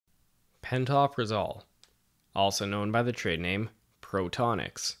Pantoprazole, also known by the trade name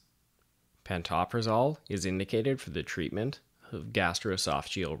Protonix. Pantoprazole is indicated for the treatment of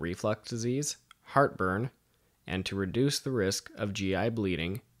gastroesophageal reflux disease, heartburn, and to reduce the risk of GI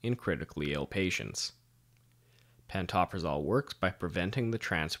bleeding in critically ill patients. Pantoprazole works by preventing the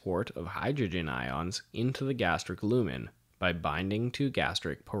transport of hydrogen ions into the gastric lumen by binding to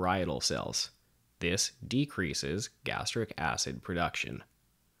gastric parietal cells. This decreases gastric acid production.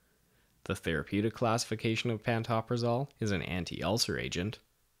 The therapeutic classification of pantoprazole is an anti-ulcer agent,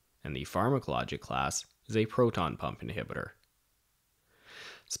 and the pharmacologic class is a proton pump inhibitor.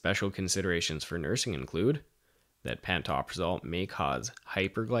 Special considerations for nursing include that pantoprazole may cause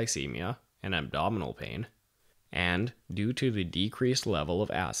hyperglycemia and abdominal pain, and due to the decreased level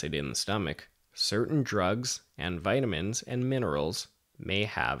of acid in the stomach, certain drugs and vitamins and minerals may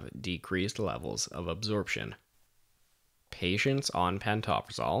have decreased levels of absorption. Patients on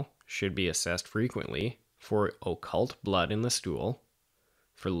pantoprazole should be assessed frequently for occult blood in the stool,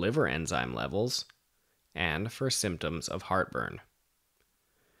 for liver enzyme levels, and for symptoms of heartburn.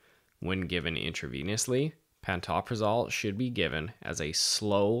 When given intravenously, pantoprazole should be given as a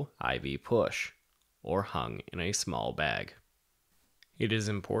slow IV push or hung in a small bag. It is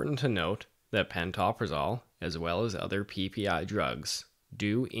important to note that pantoprazole, as well as other PPI drugs,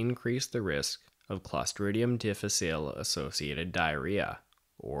 do increase the risk of Clostridium difficile associated diarrhea,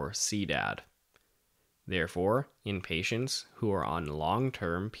 or CDAD. Therefore, in patients who are on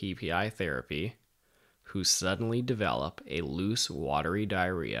long-term PPI therapy who suddenly develop a loose, watery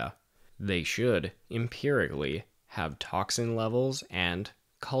diarrhea, they should empirically have toxin levels and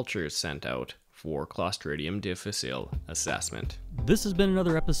cultures sent out for Clostridium difficile assessment. This has been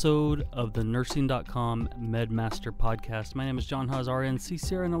another episode of the Nursing.com MedMaster podcast. My name is John Haas, RN,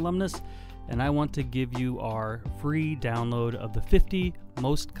 CCRN alumnus, and I want to give you our free download of the 50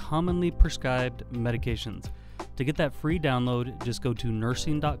 most commonly prescribed medications. To get that free download, just go to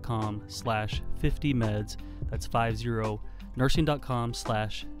nursing.com/50meds. That's 50,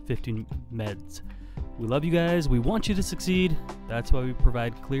 nursing.com/50meds. We love you guys. We want you to succeed. That's why we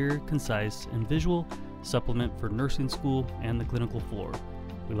provide clear, concise, and visual supplement for nursing school and the clinical floor.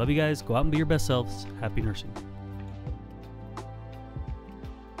 We love you guys. Go out and be your best selves. Happy nursing.